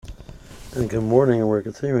And good morning, and we're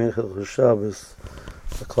continuing Hilchos Shabbos,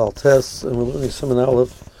 the Klal tests, and we're learning Siman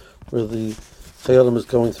Aleph, where the Chayyim is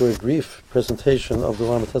going through a brief presentation of the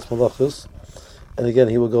Lamates Melachos, and again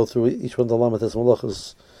he will go through each one of the Lamates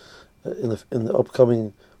Melachos in the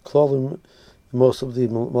upcoming Klalim. Most of the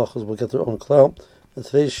Melachos will get their own Klal, and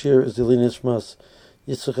today's shir is the Lin Ishmas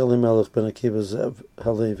Yitzchak Elimelech ben Akiva Zev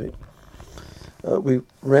Halevi. We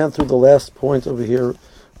ran through the last point over here,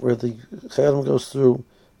 where the Chayyim goes through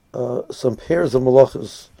some pairs of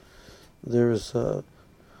malachas. There's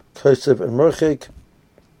Kosev and Merchek,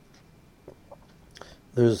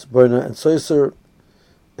 there's Boina and Soiser,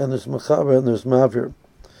 and there's Makeh and there's Mavir.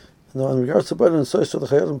 Now, in regards to Boina and Soiser, the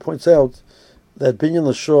Chayyim points out that Binyan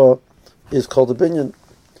L'Shah is called a Binyan.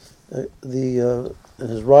 In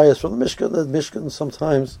his rayas from the Mishkan, the Mishkan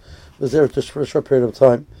sometimes was there just for a short period of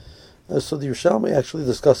time. So the Yerushalmi actually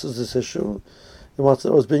discusses this issue. He wants to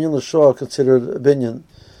know, is Binyan L'Shah considered a Binyan?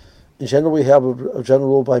 In general, we have a general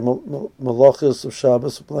rule by Melachos of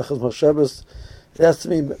Shabbos, Melachos of Shabbos. It has to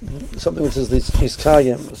be something which is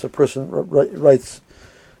miskayim. So a person writes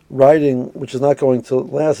writing which is not going to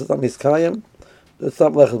last. It's not miskayim. It's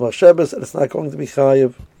not Melachos of Shabbos, and it's not going to be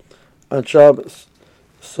chayiv on Shabbos.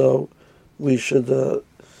 So we should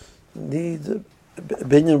need a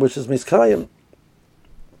binyan which is miskayim.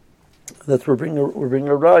 That we're bringing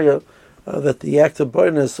a raya. That the act of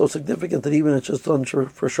Boina is so significant that even if it's just done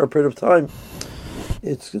for a short period of time,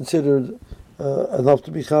 it's considered enough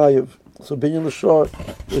to be chayiv. So Binyan L'Shah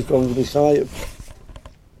is going to be chayiv.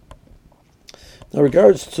 In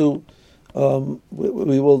regards to,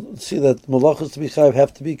 we will see that malachos to be chayiv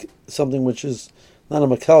have to be something which is not a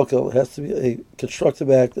makalkel. It has to be a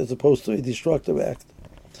constructive act as opposed to a destructive act.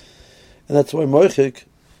 And that's why moichik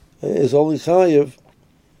is only chayiv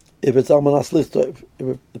if it's almanas lichtov,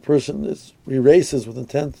 if the person erases with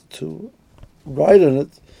intent to write on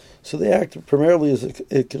it, so the act primarily is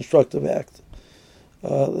a constructive act.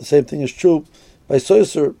 The same thing is true by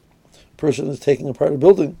soiser. A person is taking apart a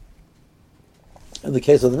building. In the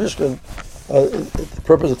case of the Mishkan, the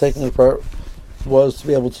purpose of taking it apart was to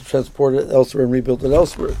be able to transport it elsewhere and rebuild it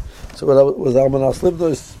elsewhere. So with almanas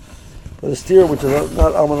libnos, but a steer which is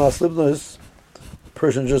not almanas libnos, a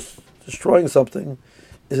person just destroying something,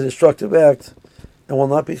 is a destructive act and will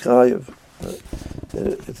not be chayiv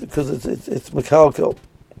because it's mekalkel.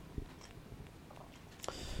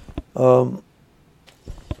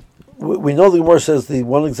 We know the Gemara says the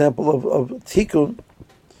one example of tikkun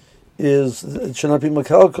is it should not be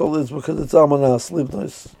mekalkel is because it's almanas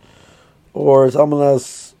libnos, or it's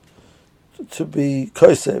almanas to be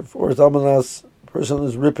kosev, or it's almanas person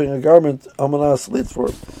is ripping a garment almanas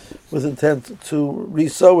litfor with intent to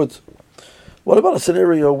re-sew it. What about a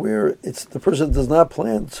scenario where the person does not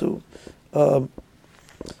plan to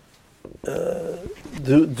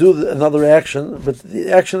do another action, but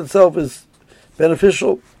the action itself is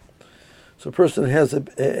beneficial? So a person has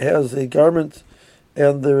a garment,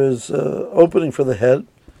 and there is opening for the head,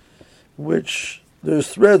 which there's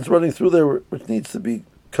threads running through there, which needs to be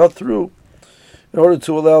cut through in order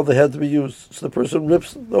to allow the head to be used. So the person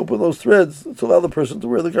rips open those threads to allow the person to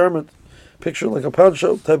wear the garment. Picture like a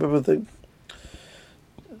poncho type of a thing.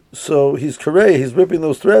 So he's karei, he's ripping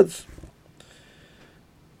those threads.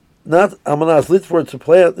 Not amanas litfor to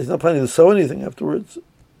plant. He's not planning to sew anything afterwards.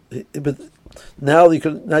 But now you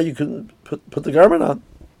can put the garment on.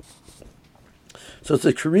 So it's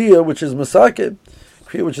a kriya which is masakeh,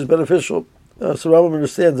 kriya which is beneficial. So Rambam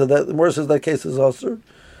understands that the Gemara says that case is also,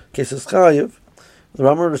 case is chayiv. The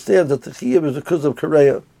Rambam understands that the chiyuv is because of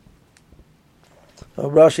kareya.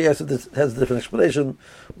 Rashi has a different explanation,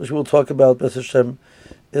 which we'll talk about B'ez Hashem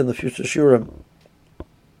in the future shiurim.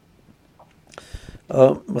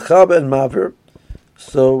 Makeh and Mavir.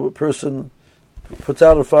 So a person puts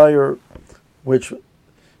out a fire, which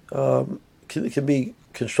can be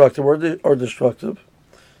constructive or destructive.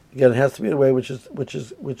 Again, it has to be in a way which is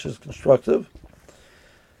constructive.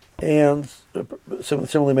 And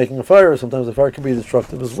similarly, making a fire, sometimes the fire can be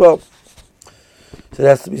destructive as well. So it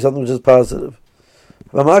has to be something which is positive.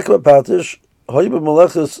 Makeh patish hoyib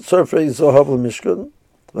melachos tzarfei zohav l'mishkan.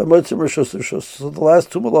 So the last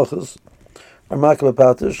two malachas are Makeh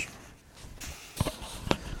patish.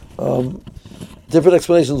 Different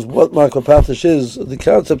explanations what Makeh patish is. The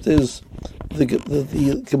concept is the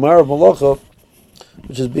gemara of malacha,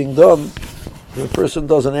 which is being done. If a person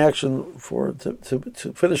does an action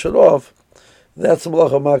to finish it off, that's the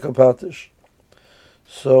malacha of Makeh patish.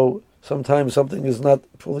 So sometimes something is not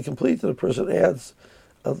fully complete, and a person adds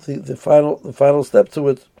the final step to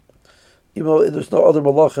it. Even though there's no other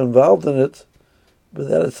malacha involved in it, but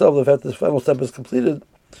that itself, the fact that the final step is completed,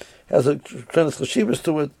 has a tremendous cheshivas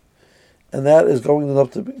to it, and that is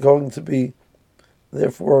going to be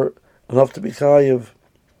therefore enough to be chayiv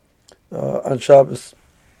on Shabbos.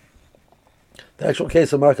 The actual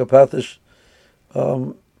case of Makeh Patish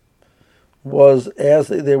was as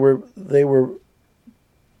they were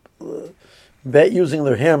using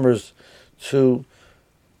their hammers to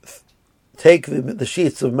take the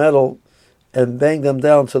sheets of metal and bang them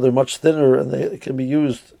down so they're much thinner, and they can be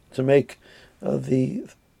used to make the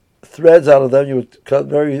threads out of them. You would cut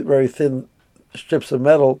very, very thin strips of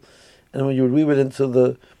metal, and when you would weave it into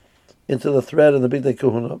the thread in the Big Day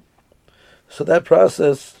Kahuna. So that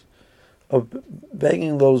process of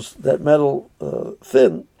banging that metal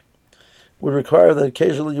thin would require that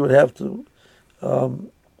occasionally you would have to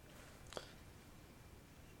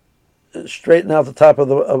straighten out the top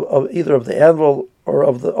of either of the anvil or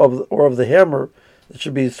of the hammer. It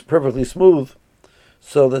should be perfectly smooth,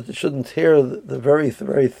 so that it shouldn't tear the very,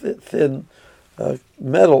 very thin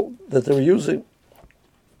metal that they were using.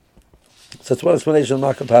 So that's one explanation of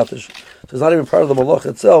Makeh Patish. So it's not even part of the malacha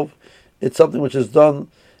itself. It's something which is done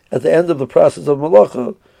at the end of the process of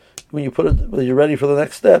malacha. When you're ready for the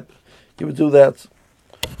next step, you would do that.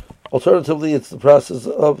 Alternatively, it's the process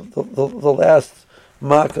of the last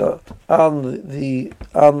makah on the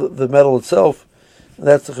metal itself, and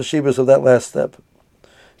that's the chashibus of that last step.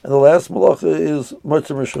 And the last malacha is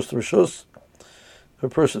motzim rishus rishus. If a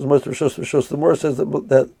person is motzim rishus rishus, the Mor says that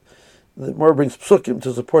the Mor brings psukim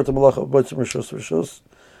to support the malacha of motzim rishus rishus.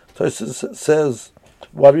 Tosfos says,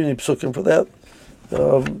 why do you need psukim for that?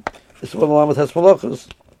 It's one of the has malachas,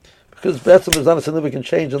 because betzim there's not a significant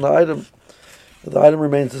change in the item. The item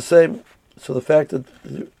remains the same. So the fact that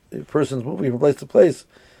the person's moving from place to place,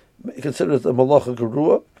 considered a malacha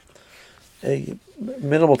gerua, a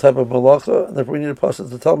minimal type of malacha, and therefore we need a pasuk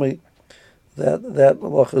to tell me that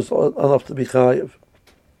malacha is enough to be chayiv.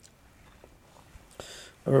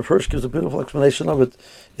 Rav Hirsch gives a beautiful explanation of it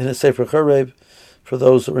in his Sefer Charev. For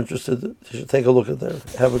those who are interested, you should take a look at there.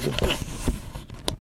 Have a good day.